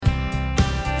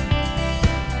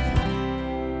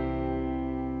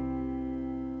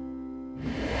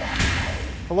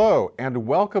Hello, and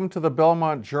welcome to the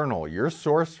Belmont Journal, your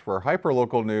source for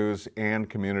hyperlocal news and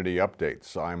community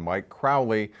updates. I'm Mike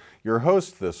Crowley, your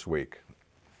host this week.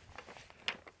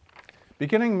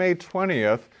 Beginning May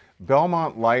 20th,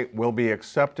 Belmont Light will be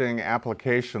accepting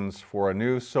applications for a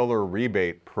new solar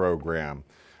rebate program.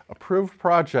 Approved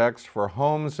projects for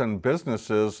homes and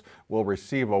businesses will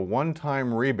receive a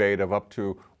one-time rebate of up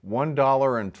to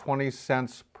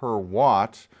 $1.20 per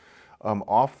watt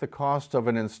off the cost of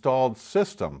an installed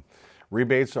system.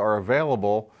 Rebates are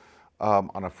available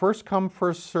on a first-come,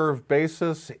 first-served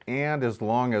basis and as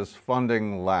long as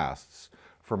funding lasts.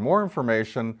 For more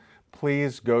information,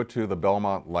 please go to the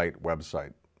Belmont Light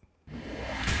website.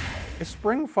 Is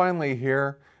spring finally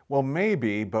here? Well,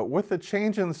 maybe, but with the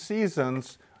change in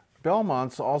seasons,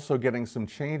 Belmont's also getting some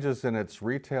changes in its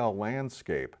retail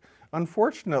landscape.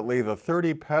 Unfortunately, the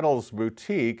 30 Petals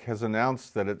boutique has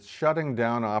announced that it's shutting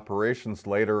down operations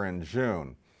later in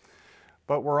June.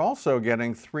 But we're also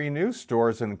getting 3 new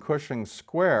stores in Cushing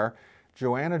Square.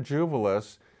 Joanna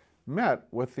Juvelis met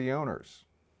with the owners.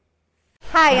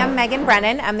 Hi, I'm Megan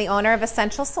Brennan. I'm the owner of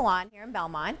Essential Salon here in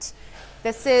Belmont.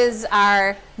 This is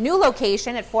our new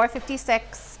location at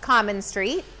 456 Common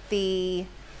Street, the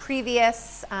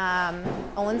previous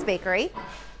Olin's Bakery.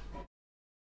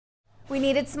 We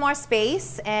needed some more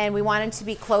space and we wanted to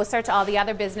be closer to all the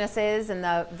other businesses and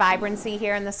the vibrancy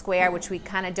here in the square, which we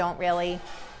kind of don't really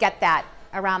get that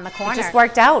around the corner. It just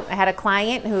worked out. I had a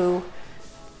client who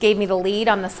gave me the lead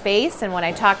on the space, and when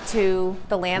I talked to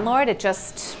the landlord, it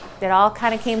all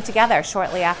kind of came together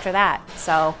shortly after that.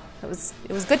 So it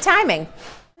was good timing.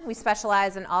 We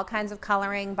specialize in all kinds of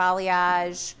coloring,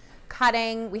 balayage,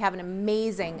 cutting. We have an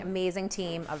amazing, amazing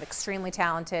team of extremely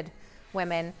talented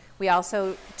women. We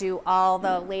also do all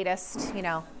the latest,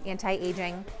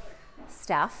 anti-aging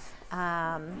stuff.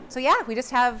 So yeah, we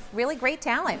just have really great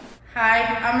talent. Hi,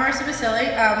 I'm Marissa Basili.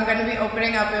 I'm going to be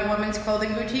opening up a women's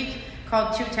clothing boutique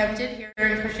called Too Tempted here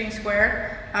in Cushing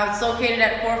Square. It's located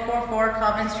at 444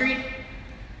 Common Street.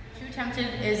 Too Tempted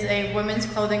is a women's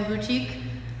clothing boutique.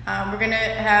 We're going to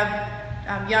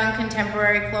have young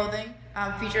contemporary clothing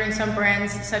featuring some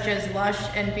brands such as Lush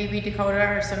and BB Dakota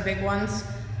are some big ones.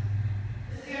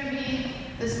 This is going to be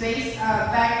the space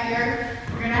back here.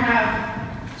 We're going to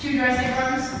have 2 dressing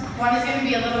rooms. One is going to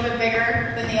be a little bit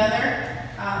bigger than the other.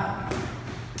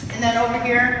 And then over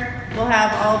here we'll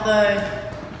have all the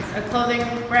clothing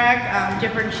rack,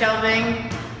 different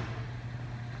shelving.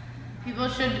 People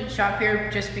should shop here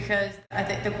just because I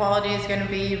think the quality is going to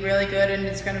be really good and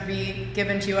it's going to be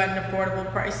given to you at an affordable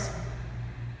price.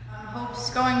 Hopes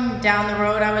going down the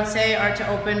road, I would say, are to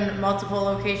open multiple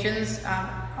locations,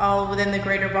 all within the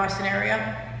greater Boston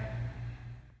area.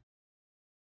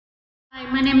 Hi,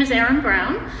 my name is Erin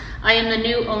Brown. I am the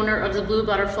new owner of the Blue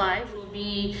Butterfly. We'll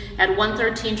be at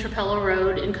 113 Trapello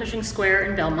Road in Cushing Square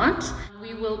in Belmont.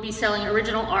 We will be selling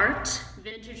original art,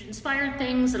 vintage-inspired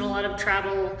things, and a lot of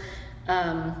travel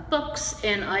books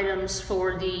and items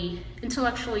for the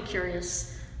intellectually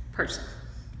curious person.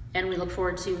 And we look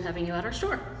forward to having you at our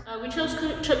store. We chose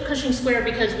Cushing Square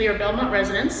because we are Belmont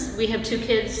residents. We have 2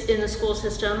 kids in the school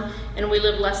system and we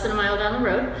live less than a mile down the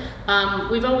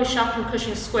road. We've always shopped in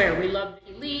Cushing Square. We love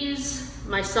Lee's,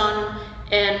 my son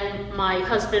and my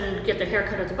husband get their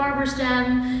haircut at the Barber's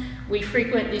Den. We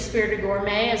frequent the Spirited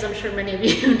Gourmet, as I'm sure many of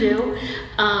you do.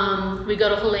 We go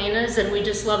to Helena's and we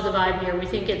just love the vibe here. We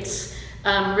think it's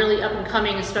really up and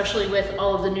coming, especially with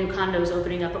all of the new condos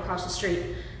opening up across the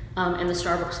street. And the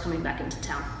Starbucks coming back into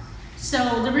town.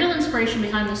 So the real inspiration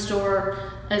behind the store,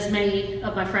 as many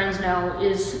of my friends know,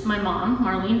 is my mom,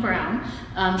 Marlene Brown.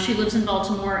 She lives in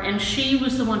Baltimore and she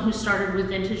was the one who started with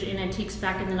vintage and antiques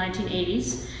back in the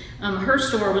 1980s. Her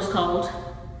store was called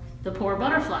The Poor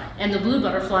Butterfly. And the Blue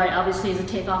Butterfly obviously is a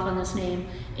takeoff on this name,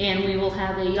 and we will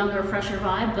have a younger, fresher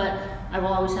vibe, but I will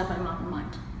always have my mom in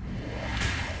mind.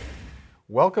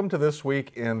 Welcome to This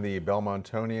Week in the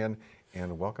Belmontonian.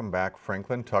 And welcome back,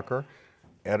 Franklin Tucker,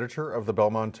 editor of the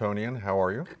Belmontonian. How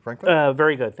are you, Franklin?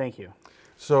 Very good, thank you.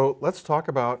 So let's talk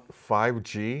about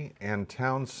 5G and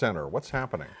Town Center. What's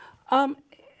happening?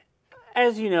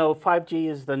 As you know, 5G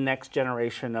is the next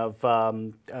generation of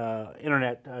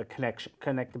internet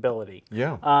connectability.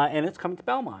 Yeah. And it's coming to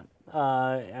Belmont.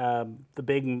 The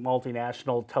big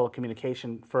multinational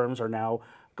telecommunication firms are now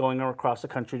going across the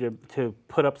country to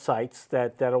put up sites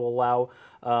that will allow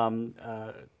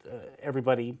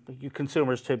everybody, you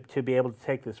consumers, to be able to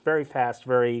take this very fast,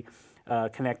 very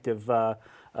connective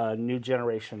new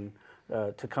generation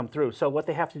to come through. So what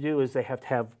they have to do is they have to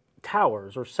have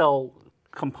towers or cell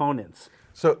components.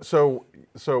 So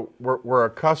we're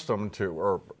accustomed to,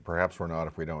 or perhaps we're not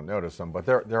if we don't notice them, but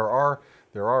there are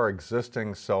there are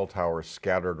existing cell towers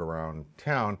scattered around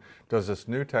town. Does this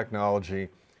new technology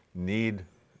need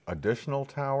additional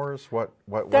towers?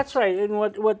 That's right. And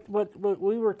what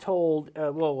we were told,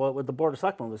 what the Board of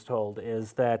Selectmen was told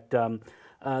is that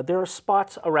there are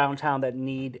spots around town that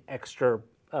need extra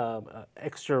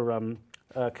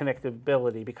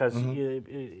connectivity because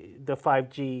the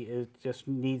 5G just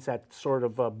needs that sort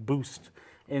of a boost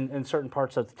in certain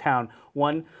parts of the town.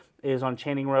 One is on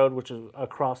Channing Road, which is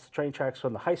across the train tracks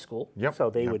from the high school,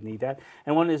 so they would need that.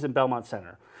 And one is in Belmont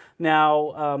Center.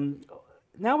 Now,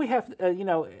 now we have,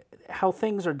 how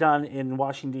things are done in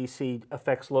Washington, D.C.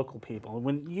 affects local people.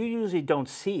 When you usually don't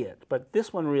see it, but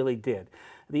this one really did.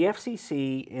 The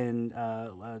FCC in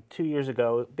 2 years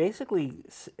ago basically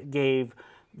gave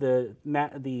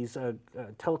these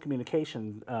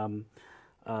telecommunication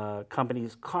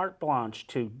companies carte blanche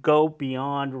to go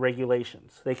beyond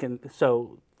regulations. They can,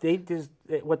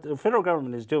 what the federal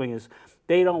government is doing is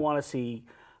they don't want to see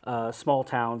small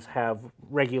towns have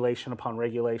regulation upon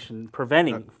regulation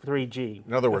preventing 3G,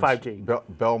 in other words,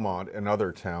 5G. Belmont and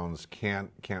other towns can't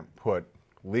put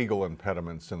legal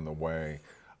impediments in the way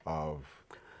of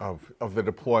the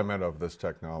deployment of this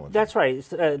technology. That's right.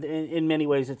 It's, in many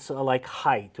ways, it's like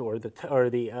height or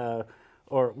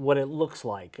what it looks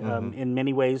like. In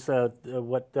many ways,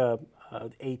 what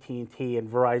AT&T and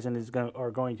Verizon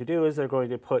are going to do is they're going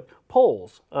to put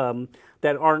poles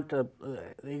that aren't the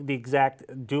exact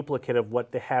duplicate of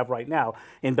what they have right now.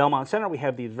 In Belmont Center, we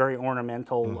have these very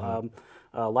ornamental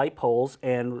light poles,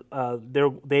 and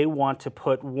they want to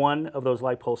put one of those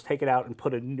light poles, take it out, and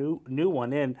put a new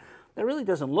one in that really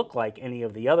doesn't look like any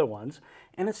of the other ones,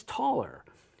 and it's taller.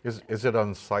 Is it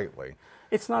unsightly?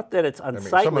 It's not that it's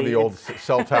unsightly. I mean, some of the old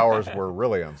cell towers were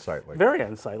really unsightly. Very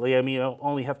unsightly. I mean, you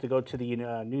only have to go to the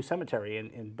new cemetery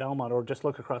in Belmont, or just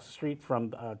look across the street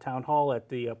from Town Hall at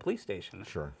the police station.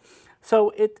 Sure.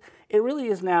 So it really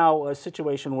is now a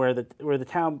situation where the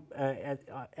town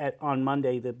on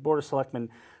Monday, the Board of Selectmen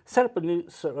set up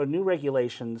new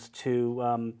regulations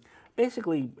to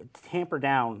basically tamper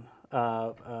down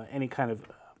any kind of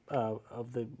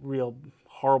the real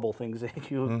horrible things that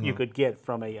you could get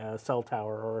from a cell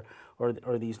tower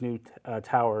or these new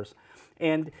towers.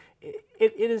 And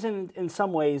it is in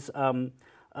some ways an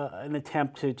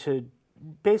attempt to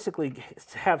basically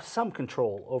have some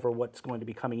control over what's going to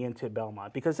be coming into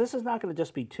Belmont, because this is not going to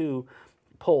just be two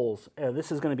poles.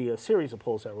 This is going to be a series of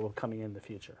poles that will be coming in the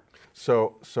future.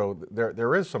 So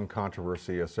there is some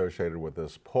controversy associated with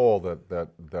this pole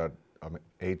that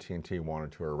AT&T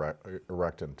wanted to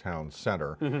erect in Town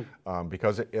Center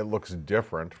because it looks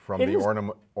different from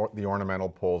the ornamental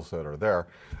poles that are there,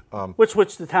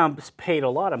 which the town paid a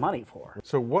lot of money for.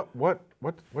 So what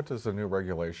does the new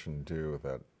regulation do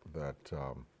that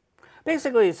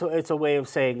basically it's a way of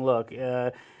saying, look,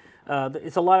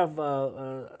 it's a lot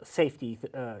of safety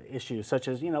issues, such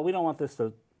as, we don't want this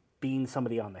to bean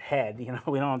somebody on the head. We don't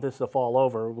want this to fall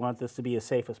over. We want this to be as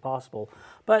safe as possible.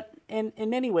 But in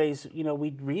many ways,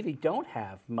 we really don't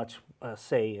have much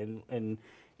say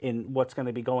in what's going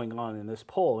to be going on in this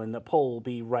pole. And the pole will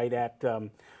be right at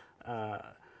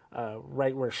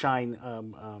right where Shine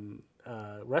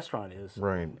restaurant is.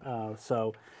 Right.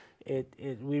 So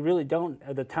we really don't.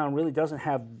 The town really doesn't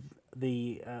have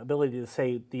the ability to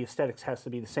say the aesthetics has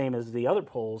to be the same as the other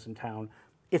poles in town.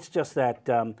 It's just that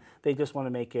they just want to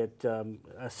make it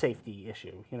a safety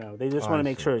issue. They just want to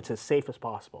make sure it's as safe as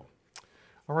possible.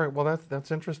 All right. Well,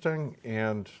 that's interesting,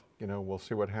 and we'll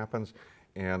see what happens,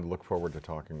 and look forward to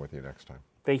talking with you next time.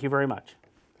 Thank you very much.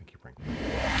 Thank you, Frank.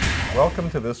 Welcome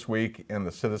to This Week in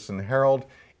the Citizen Herald,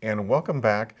 and welcome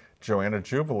back, Joanna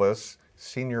Jubilis,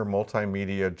 Senior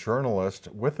Multimedia Journalist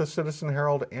with the Citizen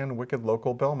Herald and Wicked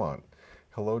Local Belmont.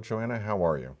 Hello, Joanna. How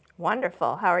are you?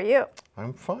 Wonderful. How are you?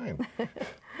 I'm fine.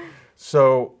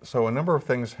 So a number of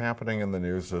things happening in the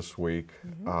news this week.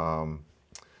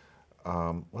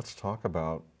 Let's talk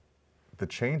about the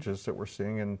changes that we're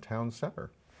seeing in Town Center.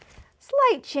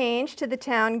 Slight change to the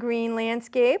town green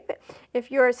landscape. If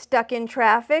you're stuck in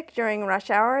traffic during rush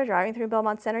hour driving through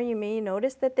Belmont Center, you may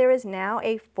notice that there is now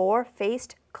a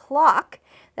 4-faced clock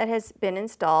that has been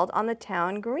installed on the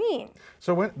town green.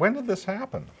 So when did this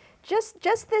happen? Just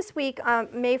this week,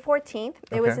 May 14th,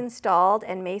 it was installed,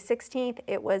 and May 16th,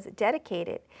 it was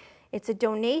dedicated. It's a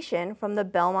donation from the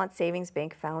Belmont Savings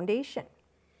Bank Foundation.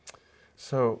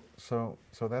 So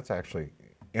that's actually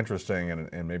interesting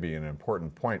and maybe an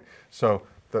important point. So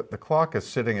the clock is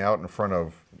sitting out in front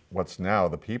of what's now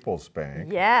the People's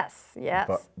Bank. Yes,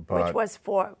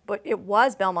 but it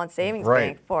was Belmont Savings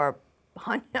Bank for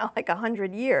like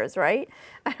 100 years, right?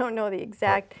 I don't know the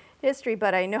exact history,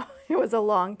 but I know it was a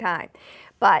long time.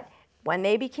 But When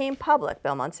they became public,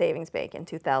 Belmont Savings Bank in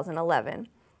 2011,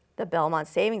 the Belmont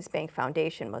Savings Bank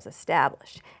Foundation was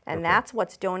established. And that's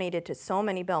what's donated to so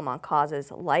many Belmont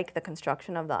causes, like the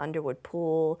construction of the Underwood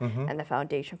Pool and the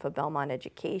Foundation for Belmont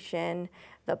Education,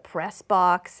 the press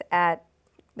box at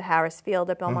the Harris Field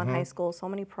at Belmont High School, so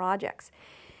many projects.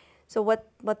 So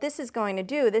what this is going to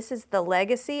do, this is the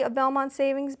legacy of Belmont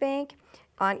Savings Bank.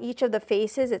 On each of the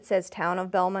faces, it says Town of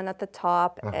Belmont at the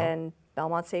top and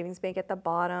Belmont Savings Bank at the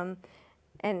bottom.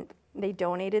 And they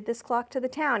donated this clock to the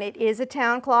town. It is a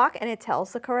town clock, and it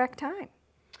tells the correct time.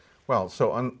 Well,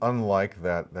 so unlike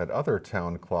that other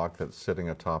town clock that's sitting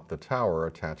atop the tower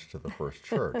attached to the First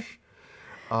Church,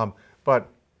 but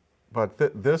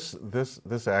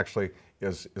this actually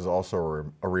is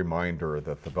also a reminder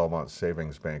that the Belmont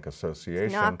Savings Bank Association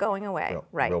It's not going away,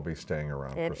 right? Will be staying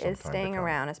around for some time to come. It is staying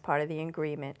around as part of the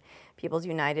agreement. People's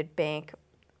United Bank,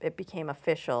 it became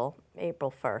official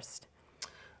April 1st.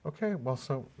 Okay, well,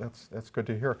 so that's good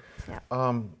to hear.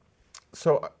 Yeah.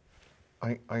 So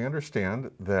I understand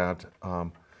that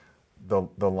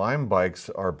the Lime bikes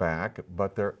are back,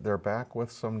 but they're back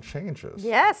with some changes.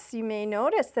 Yes, you may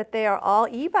notice that they are all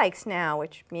e-bikes now,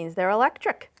 which means they're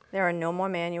electric. There are no more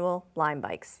manual Lime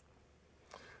bikes.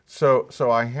 So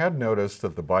I had noticed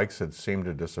that the bikes had seemed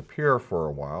to disappear for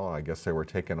a while. I guess they were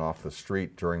taken off the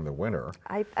street during the winter.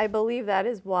 I believe that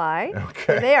is why.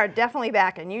 Okay. They are definitely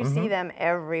back, and you see them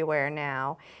everywhere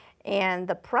now. And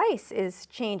the price is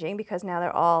changing because now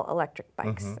they're all electric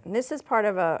bikes. And this is part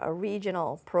of a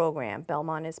regional program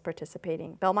Belmont is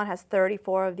participating. Belmont has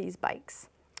 34 of these bikes,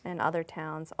 and other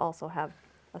towns also have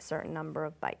a certain number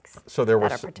of bikes. So there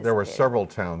were several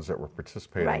towns that were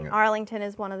participating. Right, Arlington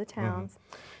is one of the towns.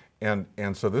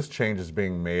 And so this change is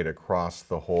being made across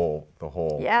the whole.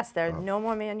 Yes, there are no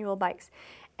more manual bikes.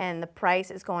 And the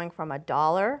price is going from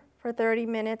 $1 for 30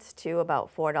 minutes to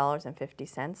about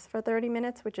 $4.50 for 30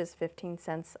 minutes, which is 15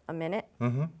 cents a minute.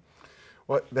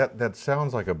 Well, that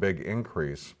sounds like a big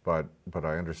increase, but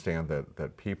I understand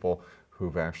that people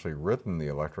who've actually ridden the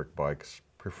electric bikes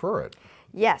prefer it.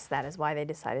 Yes, that is why they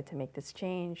decided to make this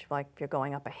change. Like if you're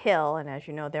going up a hill, and as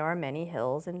you know, there are many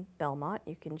hills in Belmont,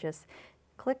 you can just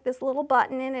click this little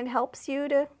button and it helps you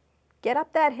to get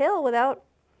up that hill without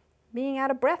being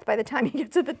out of breath by the time you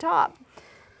get to the top.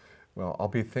 Well, I'll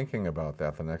be thinking about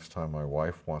that the next time my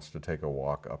wife wants to take a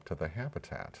walk up to the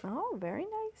Habitat. Oh, very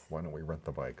nice. Why don't we rent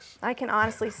the bikes? I can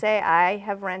honestly say I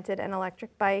have rented an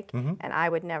electric bike, and I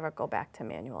would never go back to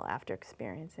manual after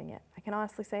experiencing it. I can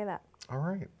honestly say that. All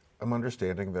right. I'm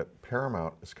understanding that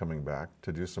Paramount is coming back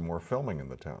to do some more filming in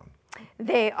the town.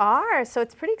 They are, so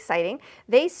it's pretty exciting.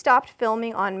 They stopped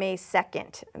filming on May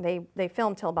 2nd. They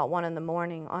filmed till about 1 in the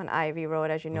morning on Ivy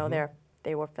Road. As you know,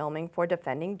 they were filming for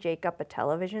Defending Jacob, a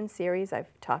television series. I've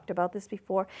talked about this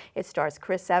before. It stars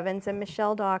Chris Evans and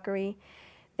Michelle Dockery.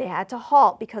 They had to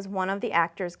halt because one of the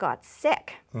actors got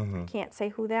sick. I can't say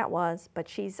who that was, but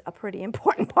she's a pretty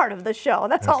important part of the show.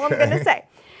 That's all I'm going to say.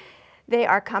 They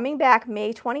are coming back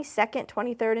May 22nd,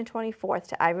 23rd, and 24th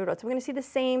to Ivy Road. So we're going to see the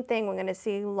same thing. We're going to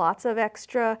see lots of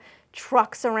extra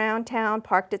trucks around town,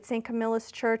 parked at St.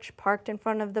 Camilla's Church, parked in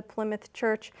front of the Plymouth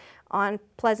Church on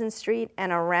Pleasant Street,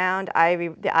 and around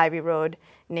the Ivy Road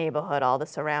neighborhood, all the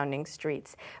surrounding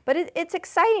streets. But it's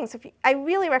exciting. So I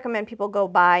really recommend people go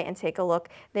by and take a look.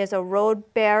 There's a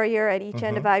road barrier at each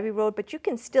end of Ivy Road, but you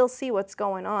can still see what's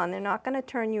going on. They're not going to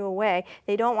turn you away.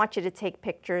 They don't want you to take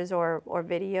pictures or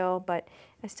video, but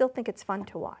I still think it's fun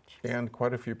to watch. And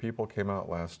quite a few people came out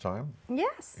last time.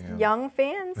 Yes, And young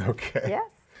fans. Okay.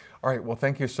 Yes. All right, well,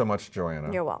 thank you so much,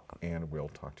 Joanna. You're welcome. And we'll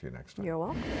talk to you next time. You're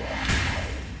welcome.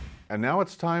 And now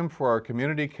it's time for our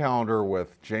community calendar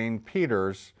with Jane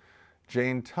Peters.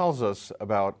 Jane tells us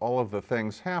about all of the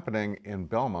things happening in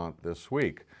Belmont this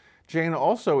week. Jane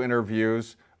also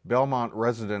interviews Belmont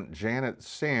resident Janet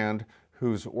Sand,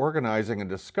 who's organizing a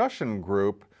discussion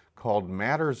group called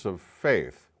Matters of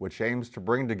Faith, which aims to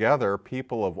bring together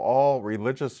people of all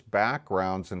religious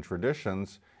backgrounds and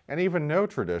traditions, and even no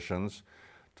traditions,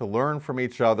 to learn from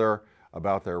each other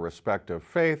about their respective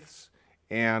faiths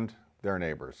and their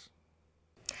neighbors.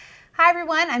 Hi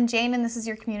everyone, I'm Jane and this is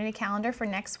your community calendar for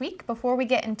next week. Before we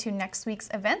get into next week's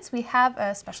events, we have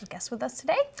a special guest with us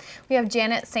today. We have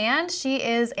Janet Sand. She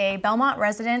is a Belmont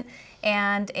resident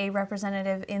and a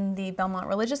representative in the Belmont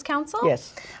Religious Council.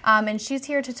 Yes. And she's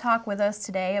here to talk with us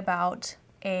today about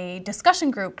a discussion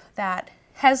group that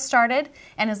has started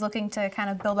and is looking to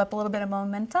kind of build up a little bit of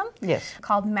momentum. Yes.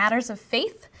 Called Matters of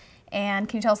Faith. And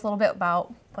can you tell us a little bit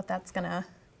about what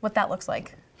that looks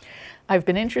like? I've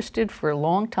been interested for a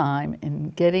long time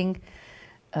in getting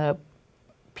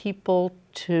people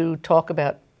to talk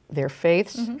about their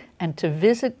faiths and to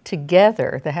visit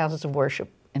together the houses of worship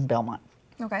in Belmont.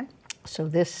 Okay. So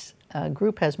this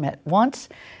group has met once,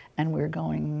 and we're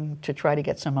going to try to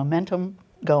get some momentum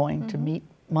going to meet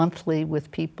monthly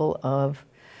with people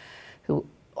who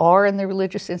are in the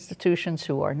religious institutions,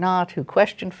 who are not, who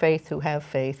question faith, who have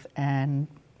faith, and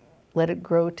let it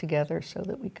grow together so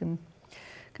that we can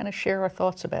kind of share our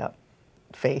thoughts about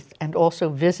faith and also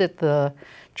visit the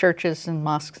churches and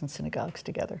mosques and synagogues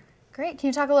together. Great. Can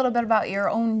you talk a little bit about your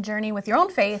own journey with your own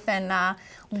faith and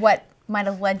what might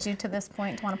have led you to this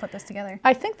point to want to put this together?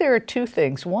 I think there are two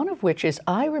things, one of which is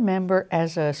I remember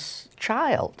as a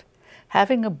child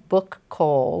having a book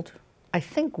called, I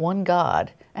think, One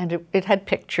God, and it had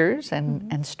pictures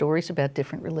and stories about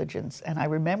different religions, and I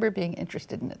remember being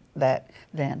interested in that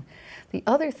then. The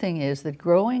other thing is that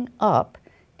growing up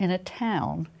in a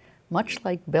town, much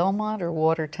like Belmont or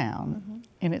Watertown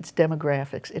in its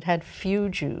demographics, it had few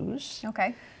Jews,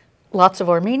 Okay. lots of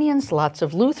Armenians, lots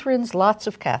of Lutherans, lots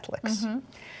of Catholics.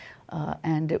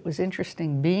 And it was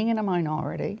interesting being in a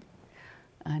minority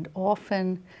and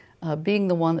often being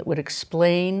the one that would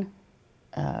explain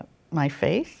my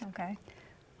faith. Okay.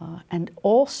 And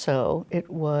also it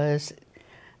was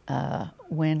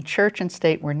when church and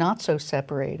state were not so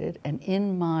separated, and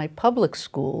in my public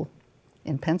school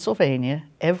in Pennsylvania,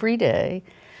 every day,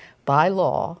 by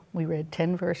law, we read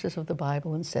 10 verses of the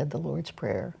Bible and said the Lord's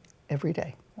Prayer every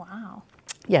day. Wow.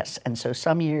 Yes, and so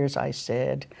some years I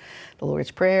said the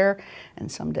Lord's Prayer,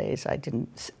 and some days I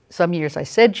didn't. Some years I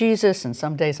said Jesus, and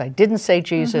some days I didn't say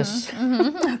Jesus.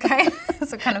 Okay.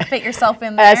 So kind of fit yourself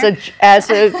in there. As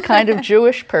a kind of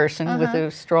Jewish person with a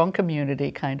strong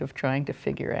community, kind of trying to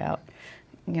figure out,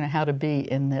 how to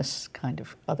be in this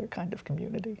other kind of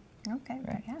community. Okay.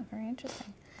 Right. Yeah. Very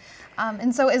interesting.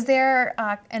 And so, is there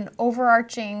an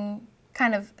overarching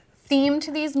kind of theme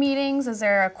to these meetings? Is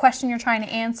there a question you're trying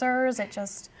to answer, or is it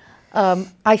just?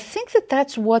 I think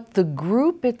that's what the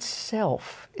group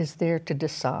itself is there to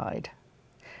decide.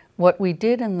 What we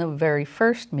did in the very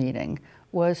first meeting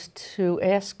was to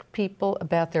ask people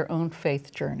about their own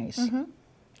faith journeys.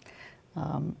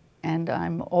 And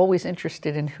I'm always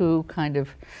interested in who kind of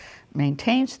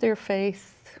maintains their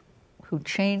faith, who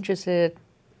changes it,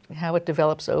 how it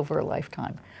develops over a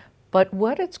lifetime. But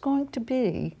what it's going to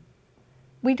be,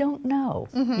 we don't know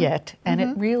yet. And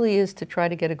it really is to try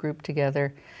to get a group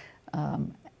together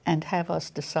and have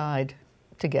us decide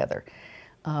together.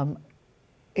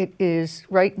 It is,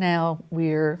 right now,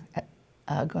 we're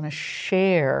going to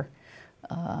share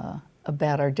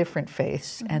about our different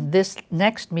faiths. And this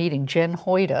next meeting, Jen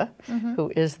Hoyda,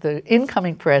 who is the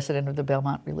incoming president of the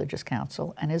Belmont Religious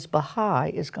Council and is Baha'i,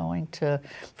 is going to,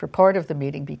 for part of the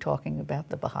meeting, be talking about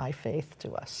the Baha'i faith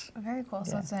to us. Very cool.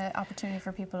 So it's an opportunity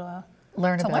for people to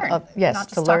learn, not just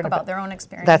to talk learn about their own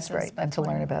experiences. That's right, but and to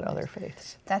learn about other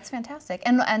faiths. That's fantastic.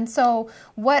 And so,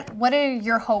 what are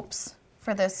your hopes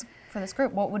for this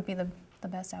group? What would be the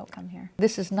best outcome here?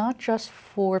 This is not just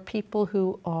for people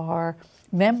who are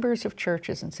members of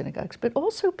churches and synagogues, but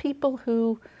also people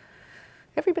who,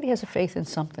 everybody has a faith in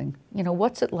something.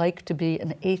 What's it like to be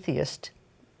an atheist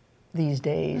these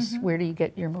days? Where do you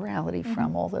get your morality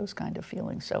from? All those kind of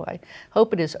feelings. So I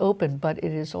hope it is open, but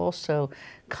it is also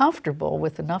comfortable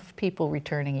with enough people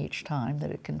returning each time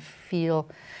that it can feel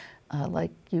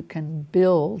like you can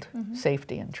build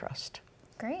safety and trust.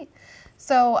 Great.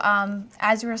 So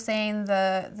as you were saying,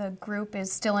 the group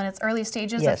is still in its early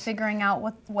stages of figuring out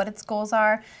what its goals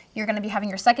are. You're going to be having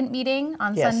your second meeting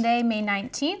on Sunday, May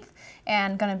 19th,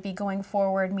 and going to be going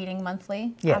forward meeting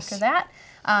monthly after that.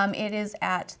 It is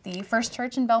at the First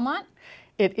Church in Belmont.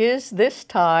 It is this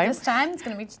time. This time it's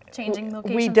going to be changing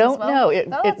locations. We don't know.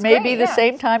 It may be the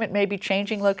same time. It may be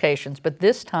changing locations, but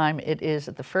this time it is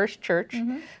at the First Church,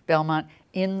 Belmont,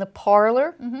 in the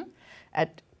parlor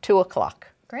at 2 o'clock.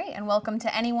 Great, and welcome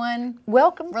to anyone.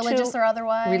 Welcome religious or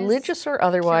otherwise. Religious or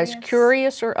otherwise,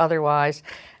 curious or otherwise.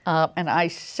 And I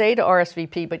say to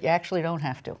RSVP, but you actually don't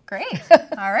have to. Great.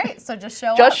 All right, so just show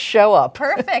up. Just show up.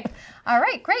 Perfect. All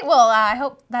right, great. Well, I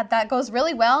hope that goes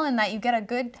really well and that you get a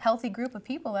good, healthy group of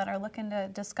people that are looking to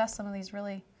discuss some of these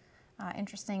really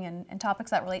interesting and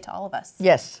topics that relate to all of us.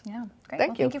 Yes. Yeah, great.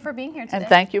 Thank you. Thank you for being here today. And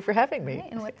thank you for having me.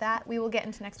 Right, and with that, we will get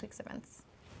into next week's events.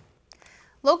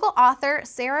 Local author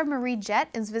Sarah Marie Jett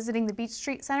is visiting the Beach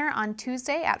Street Center on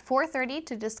Tuesday at 4:30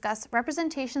 to discuss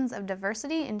representations of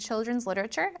diversity in children's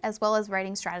literature as well as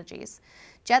writing strategies.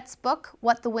 Jett's book,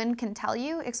 What the Wind Can Tell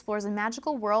You, explores a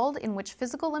magical world in which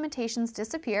physical limitations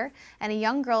disappear and a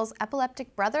young girl's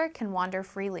epileptic brother can wander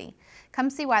freely. Come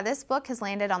see why this book has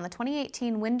landed on the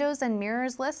 2018 Windows and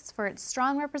Mirrors lists for its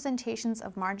strong representations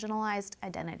of marginalized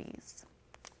identities.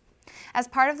 As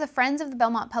part of the Friends of the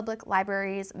Belmont Public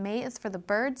Library's May is for the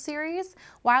Bird series,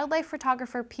 wildlife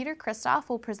photographer Peter Christoph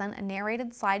will present a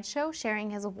narrated slideshow sharing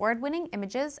his award-winning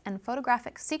images and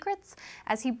photographic secrets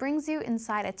as he brings you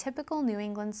inside a typical New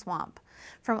England swamp.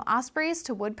 From ospreys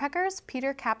to woodpeckers,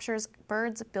 Peter captures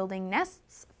birds building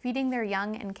nests, feeding their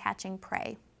young, and catching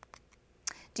prey.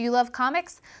 Do you love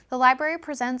comics? The library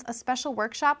presents a special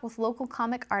workshop with local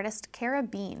comic artist Kara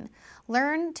Bean.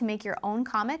 Learn to make your own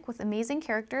comic with amazing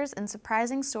characters and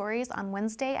surprising stories on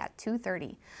Wednesday at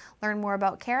 2:30. Learn more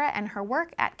about Kara and her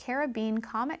work at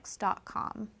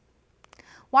karabeancomics.com.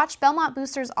 Watch Belmont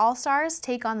Boosters All-Stars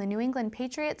take on the New England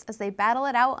Patriots as they battle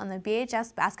it out on the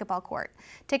BHS basketball court.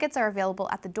 Tickets are available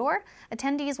at the door.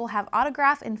 Attendees will have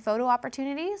autograph and photo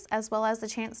opportunities, as well as the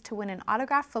chance to win an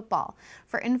autographed football.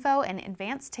 For info and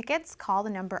advance tickets, call the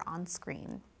number on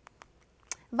screen.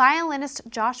 Violinist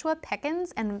Joshua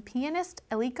Peckins and pianist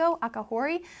Eliko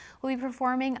Akahori will be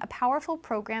performing a powerful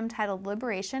program titled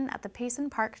Liberation at the Payson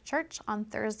Park Church on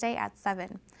Thursday at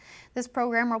 7. This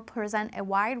program will present a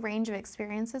wide range of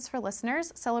experiences for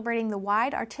listeners, celebrating the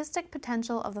wide artistic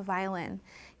potential of the violin.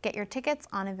 Get your tickets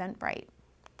on Eventbrite.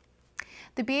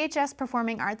 The BHS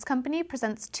Performing Arts Company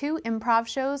presents 2 improv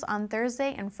shows on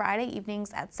Thursday and Friday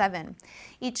evenings at 7.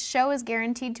 Each show is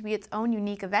guaranteed to be its own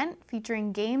unique event,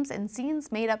 featuring games and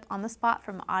scenes made up on the spot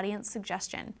from audience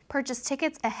suggestion. Purchase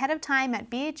tickets ahead of time at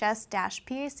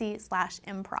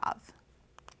bhs-pac/improv.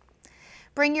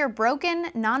 Bring your broken,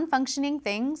 non-functioning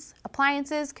things,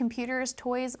 appliances, computers,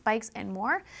 toys, bikes, and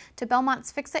more to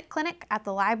Belmont's Fix-It Clinic at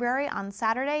the library on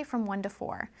Saturday from 1 to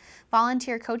 4.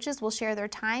 Volunteer coaches will share their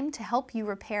time to help you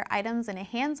repair items in a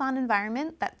hands-on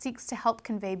environment that seeks to help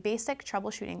convey basic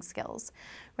troubleshooting skills.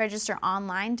 Register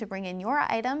online to bring in your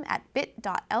item at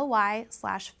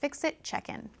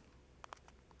bit.ly/fixitcheckin.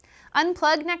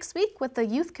 Unplug next week with the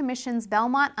Youth Commission's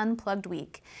Belmont Unplugged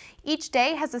Week. Each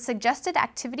day has a suggested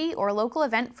activity or local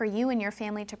event for you and your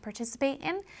family to participate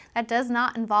in that does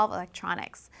not involve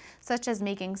electronics, such as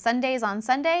making sundaes on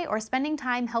Sunday or spending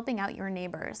time helping out your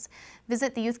neighbors.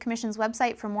 Visit the Youth Commission's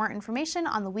website for more information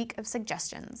on the week of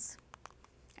suggestions.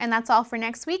 And that's all for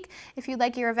next week. If you'd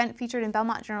like your event featured in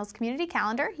Belmont Journal's community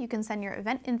calendar, you can send your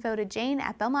event info to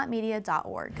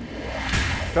jane@belmontmedia.org.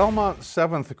 Belmont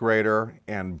 7th grader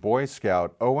and Boy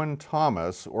Scout Owen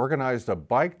Thomas organized a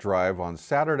bike drive on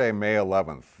Saturday, May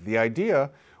 11th. The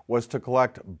idea was to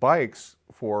collect bikes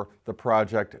for the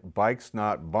project Bikes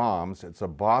Not Bombs. It's a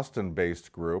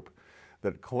Boston-based group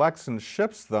that collects and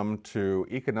ships them to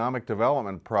economic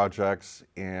development projects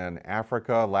in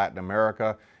Africa, Latin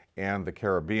America, and the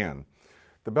Caribbean.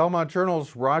 The Belmont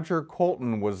Journal's Roger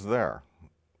Colton was there.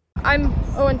 I'm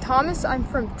Owen Thomas. I'm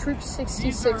from Troop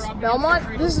 66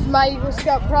 Belmont. This is my Eagle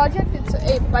Scout project. It's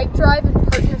a bike drive in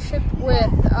partnership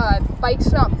with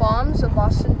Bikes Not Bombs, a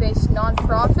Boston-based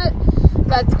nonprofit.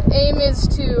 That aim is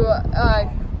to,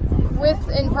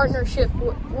 in partnership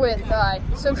with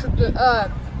social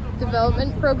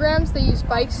development programs, they use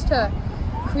bikes to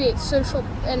create social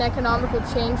and economical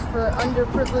change for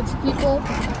underprivileged people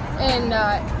in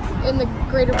the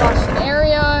greater Boston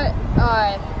area,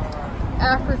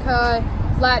 Africa,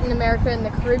 Latin America, and the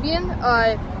Caribbean.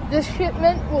 This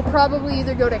shipment will probably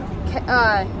either go to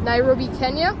Nairobi,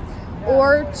 Kenya,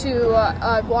 or to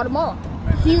Guatemala.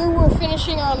 Here we're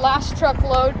finishing our last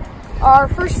truckload. Our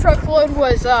first truckload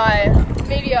was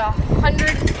maybe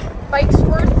 100 bikes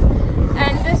worth,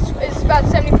 and this is about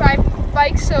 75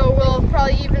 bikes, so we'll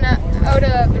probably even out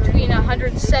between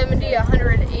 170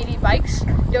 180 bikes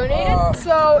donated.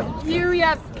 So here we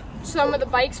have some of the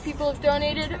bikes people have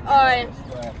donated.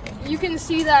 You can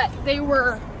see that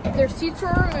their seats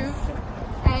were removed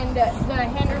and the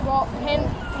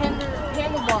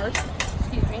handlebars,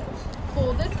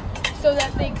 folded so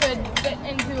that they could fit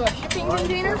into a shipping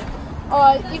container.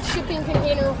 Each shipping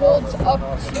container holds up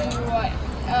to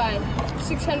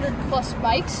 600 plus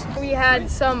bikes. We had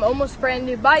some almost brand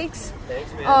new bikes.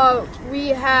 We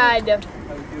had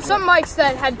some bikes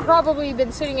that had probably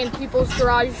been sitting in people's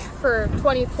garage for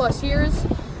 20 plus years.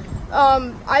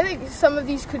 I think some of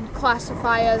these could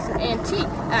classify as antique,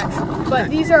 actually, but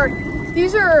these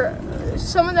are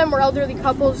some of them were elderly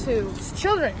couples whose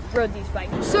children rode these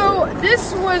bikes. So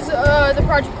this was the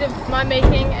project of my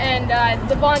making, and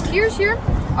the volunteers here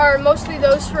are mostly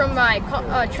those from my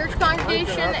church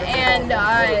congregation and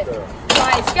my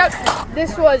scout troop.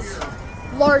 This was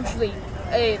largely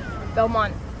a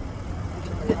Belmont,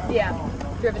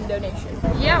 driven donation.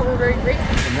 Yeah, we're very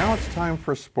grateful. And now it's time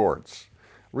for sports.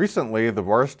 Recently, the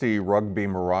varsity Rugby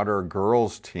Marauder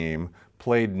girls team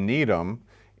played Needham,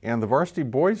 and the varsity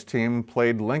boys team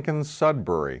played Lincoln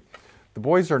Sudbury. The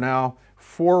boys are now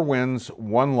 4 wins,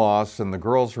 1 loss, and the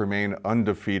girls remain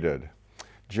undefeated.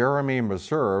 Jeremy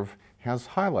Meserve has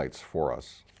highlights for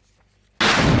us.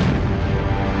 Defense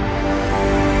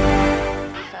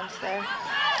there.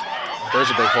 There's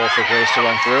a big hole for Grace to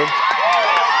run through.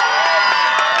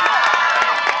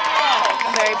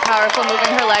 Very powerful,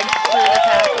 moving her legs through the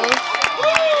tackles.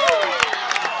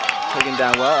 Taken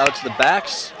down well, out to the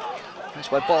backs. Nice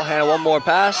white ball, Hannah, one more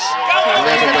pass. And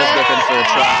there's Elizabeth in for a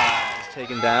try. It's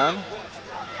taken down.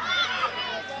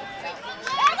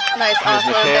 Nice Here's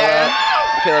offload there.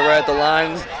 Michaela right at the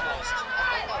line.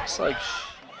 It's like...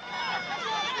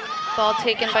 Ball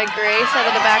taken by Grace out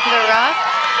of the back of the rock.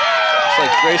 It's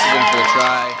like Grace is in for the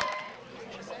try.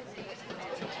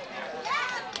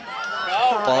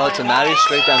 Ball out to Maddie,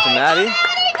 straight down to Maddie.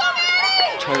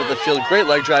 Turned up the field, great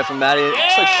leg drive from Maddie.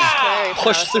 Looks like she's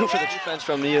pushed through for the defense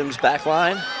from Needham's back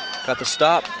line. Got the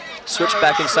stop. Switch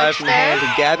back inside from Hannah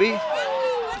to Gabby.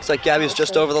 Looks like Gabby's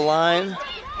just over the line.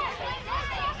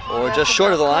 Or just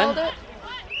short of the line.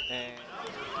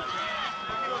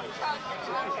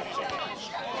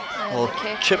 Little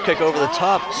chip kick over the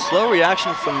top. Slow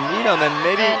reaction from Needham, and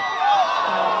maybe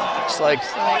looks like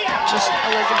just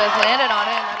Elizabeth landed on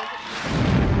it.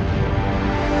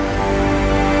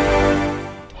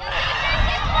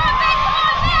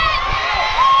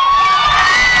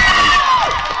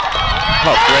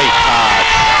 Oh, great pass.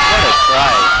 What a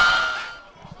try.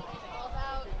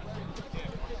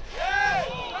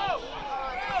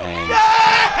 And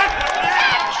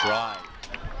try.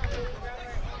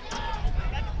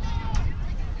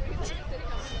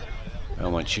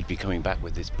 Belmont should be coming back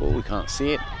with this ball. We can't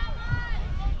see it.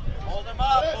 Hold him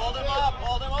up, hold him up,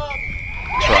 hold him up.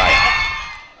 Try.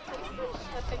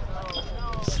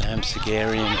 Sam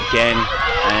Segarian again,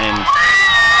 and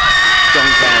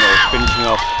John Campbell finishing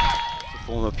off the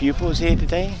former pupils here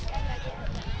today.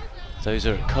 Those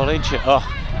are at college. Oh,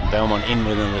 Belmont in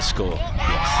with another score.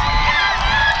 Yes.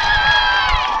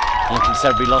 Lincoln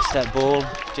Sudbury lost that ball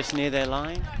just near their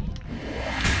line.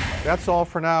 That's all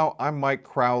for now. I'm Mike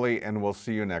Crowley, and we'll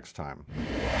see you next time.